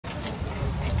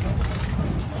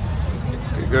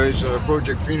Guys,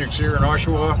 Project Phoenix here in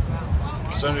Oshawa,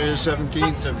 Sunday the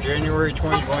 17th of January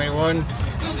 2021.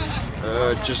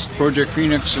 Just Project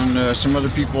Phoenix and some other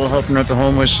people helping out the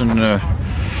homeless and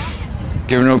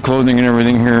giving out clothing and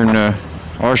everything here in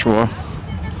Oshawa.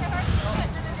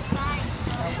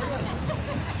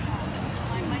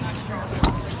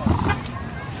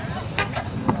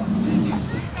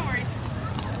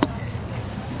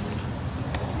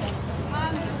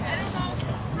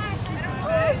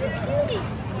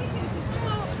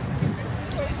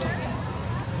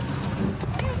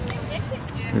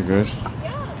 Here goes.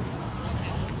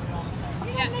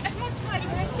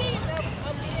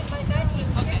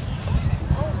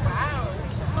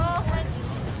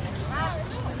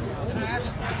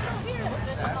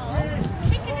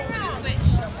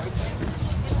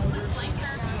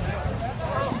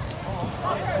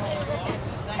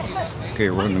 Okay,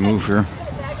 we're on the move here.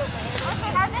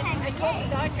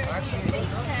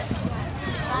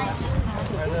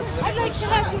 I'd like to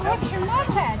have you watch your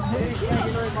moped. Thank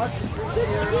you very much.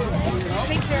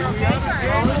 Take care of it.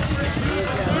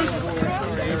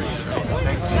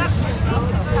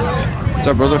 What's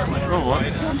up, brother? Oh, what?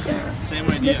 Same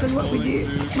idea. This is what we do.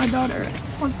 My daughter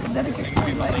wants to dedicate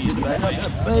my life to the best.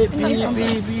 I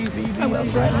will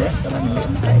drive this till I'm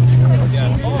in place.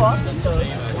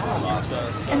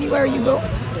 Anywhere you go,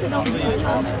 you don't do any of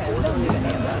that. You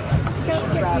can't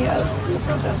kick me out to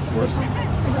protest the worship.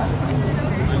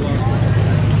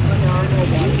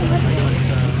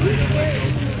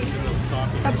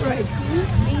 That's right.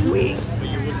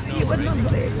 You would not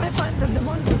believe. I find that the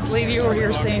one This lady over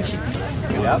here saying she's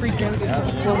freaked out. Who's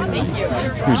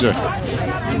that?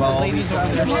 The ladies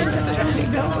over there, she's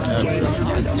for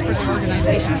the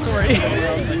organization, sorry.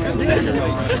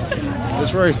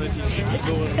 That's right.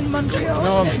 in Montreal.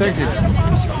 No, I'm thinking.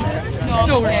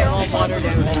 No, okay, I'll water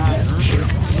down.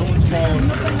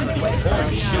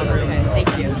 Thank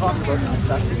you.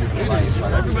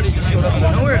 Everybody just showed up out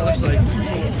of nowhere, it looks like.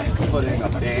 Putting a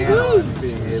dam,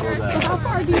 being able to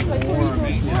perform,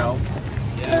 you know.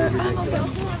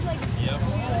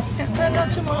 And then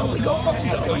tomorrow we go home to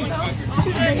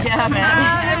Tuesday. Yeah,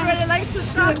 man. Everybody likes to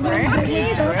shop, right?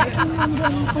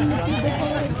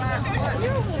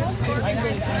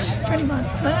 Pretty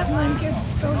much. I have 9 kids,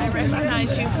 so I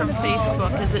recognize you from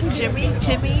Facebook. Is it Jimmy?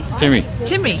 Timmy? Timmy.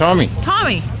 Timmy. Tommy.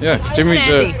 Tommy. Yeah, Timmy's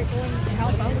Sandy.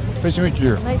 nice to meet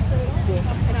you.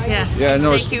 Yes. Yeah,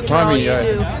 no, it's Thank you for all Tommy. you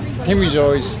do. Timmy's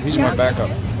always, he's my backup.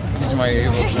 He's my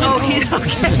able Oh, friend. he's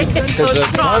okay. Because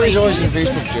Tommy's always in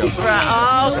Facebook jail. Right.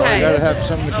 Oh, So I gotta okay. have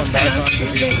something to come back on.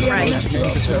 Right.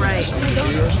 Right.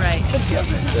 Right.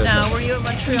 Now, were you in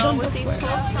Montreal with these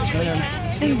folks on the weekend?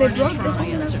 And they brought the Toronto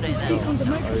homeless to yesterday speak on the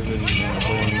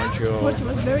microphone, which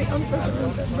was very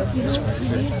unprecedented, but you know,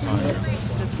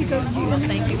 because you and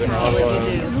Thank you for all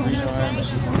that you do.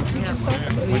 Yeah.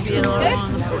 We'll be in Ottawa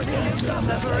on the 14th of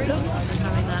February.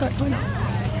 Having that.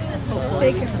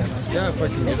 Hopefully. Yeah, if I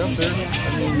can get up there. I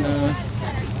mean,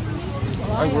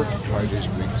 I work 5 days a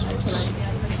week, so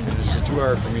it's a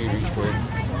 2-hour commute each way.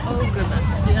 Oh goodness.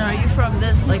 Now, are you from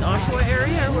this, like, Oshawa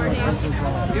area, or where do I'm from you?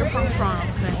 Toronto. You're from Toronto,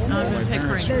 okay. No, I'm in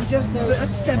Pickering. they're just a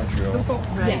step before.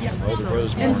 Right. All the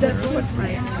brothers born And there. that's what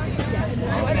Right.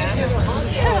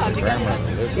 Grandma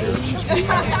lived there. She's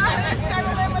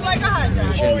Started living like a hot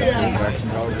dog. came back from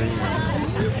Calgary.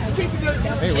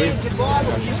 Hey, wait.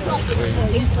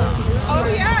 Oh,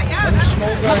 yeah, yeah.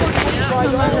 Small guy. I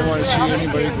don't want to see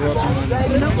anybody grow up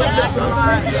in the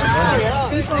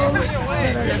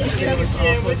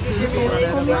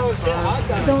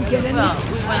don't get any. Well,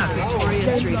 we went up Victoria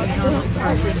Street, you know, the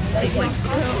park, it seemed like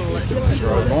school at 6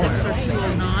 or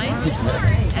 209,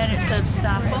 and it said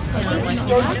staff up, and I'm like,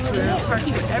 oh, that's weird, parked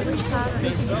here every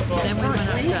Saturday. Then we went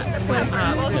up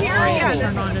Victoria,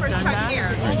 turned on to Dundas,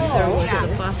 there was the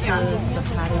buses, the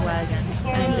paddy wagons,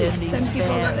 and then these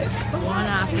vans, one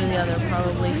after the other,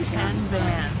 probably 10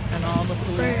 vans, and all the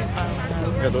police piling out.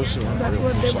 Yeah, those two That's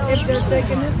what they, if they're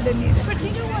taking it, they need it. But you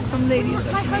know what? Some ladies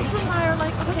My husband and I are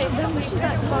like, okay, then we should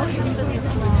that bus is sitting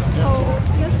oh,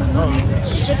 listen,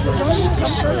 it's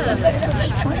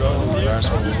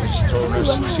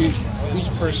a See,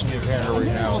 each person in Canada right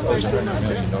now owes $100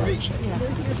 million.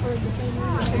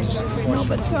 no,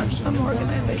 but some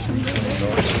organizations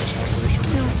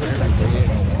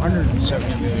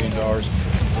 $170 million for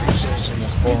each citizen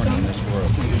that's born in this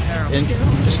world. In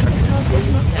this country.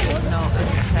 No,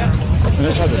 it's terrible. And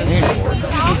that's how they're paying for it.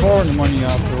 They're borrowing the money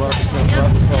off the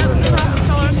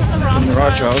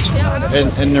Rothschilds,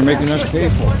 and they're making us pay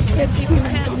for it.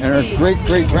 And our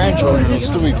great-great-grandchildren will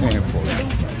still be paying for it.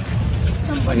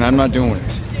 And I'm not doing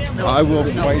it. No. I will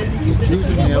fight tooth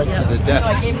and nail to the death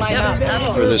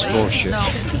Yep. for this bullshit. No.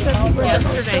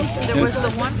 Yesterday, there was the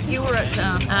one, you were at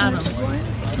Adams.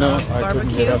 No, I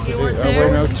couldn't get up Barbecue, you weren't today. I there?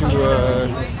 went out to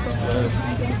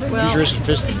Well, Futurist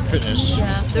Fitness.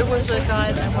 yeah, there was a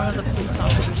guy, one of the police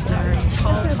officers there,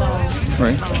 tall,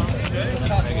 Right.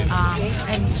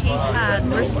 and he had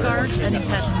wrist guards and he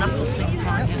had knuckle things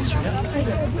on yesterday.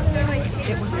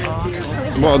 It was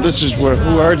awful. Well, this is what.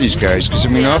 Who are these guys? Because I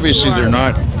mean, obviously they're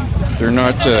not. They're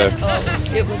not.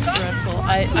 It was dreadful.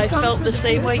 I felt the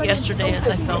same way yesterday as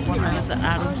I felt when I was at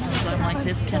Adamson's. I'm like,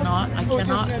 this cannot, I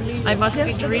cannot, I must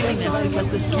be dreaming this because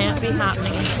this can't be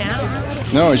happening in Canada.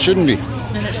 No, it shouldn't be.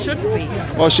 And it shouldn't be.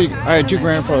 Well, see, I had two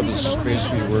grandfathers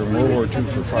basically who were in World War II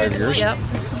for 5 years. Yep.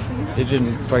 They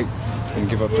didn't fight and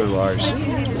give up their lives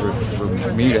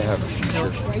for me to have a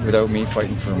future without me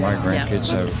fighting for my grandkids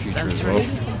to have a future as well.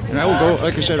 And I will go,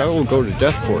 like I said, I will go to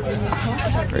death for it.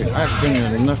 Right? I've been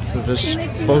in enough of this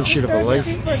bullshit of a life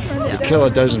to kill a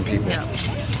dozen people.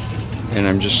 And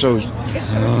I'm just so,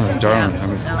 darn. No,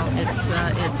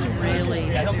 it's really,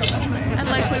 and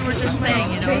like we were just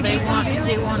saying, you know, they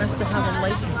want us to have a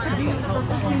license to hook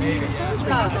alcohol. It's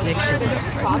ridiculous.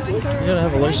 You gotta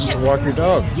have a license to walk your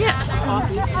dog. Yeah,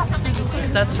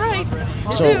 that's right.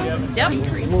 So, Yep.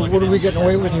 what are we getting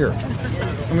away with here?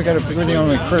 And we got a pretty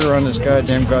only critter on this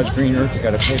goddamn God's green earth. You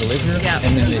got to pay to live here,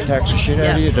 and then they tax the shit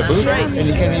out of you to boot, and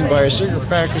you can't even buy a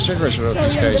pack of cigarettes without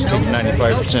these guys taking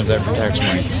 95% of that for tax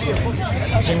money.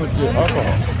 Same with the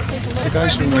alcohol. The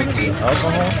guys who make the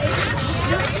alcohol,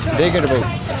 they get about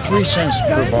 3 cents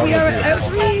per bottle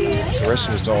of beer. The rest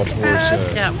of it's all towards.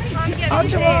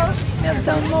 Oshawa,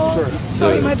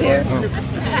 sorry, my dear. Anyway,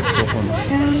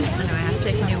 I've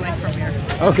taken you away from here.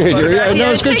 Okay, dear. Yeah,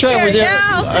 no, it's good chatting with you.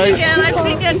 Yeah, I'll see you again. I've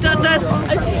seen you done this.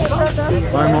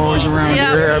 I'm always around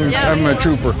here. I'm a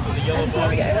trooper.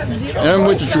 And I'm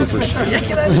with the troopers.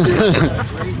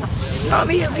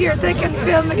 Tommy is here taking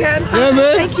film again. Yeah,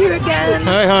 man. Thank you again.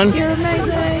 Hi, hon. You're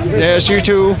amazing. Yes, you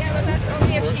too.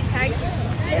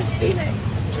 Yes, Phoenix.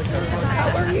 How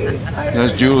are you?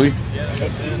 That's Julie.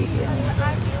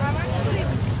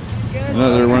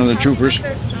 Another one of the troopers. Do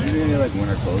you need like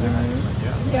winter clothing?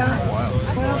 Yeah.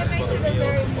 Well,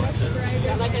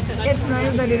 it's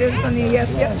nice that it is sunny. Yes,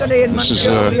 yesterday in This is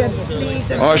Montreal we had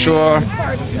sleet and Oshawa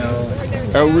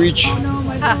Outreach.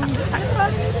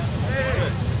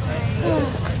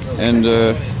 And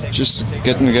just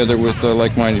getting together with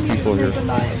like-minded people here.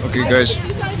 Okay, guys.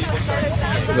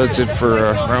 That's it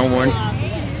for round one.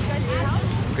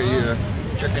 Okay,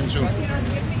 check in soon.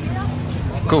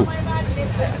 Cool.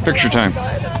 Picture time.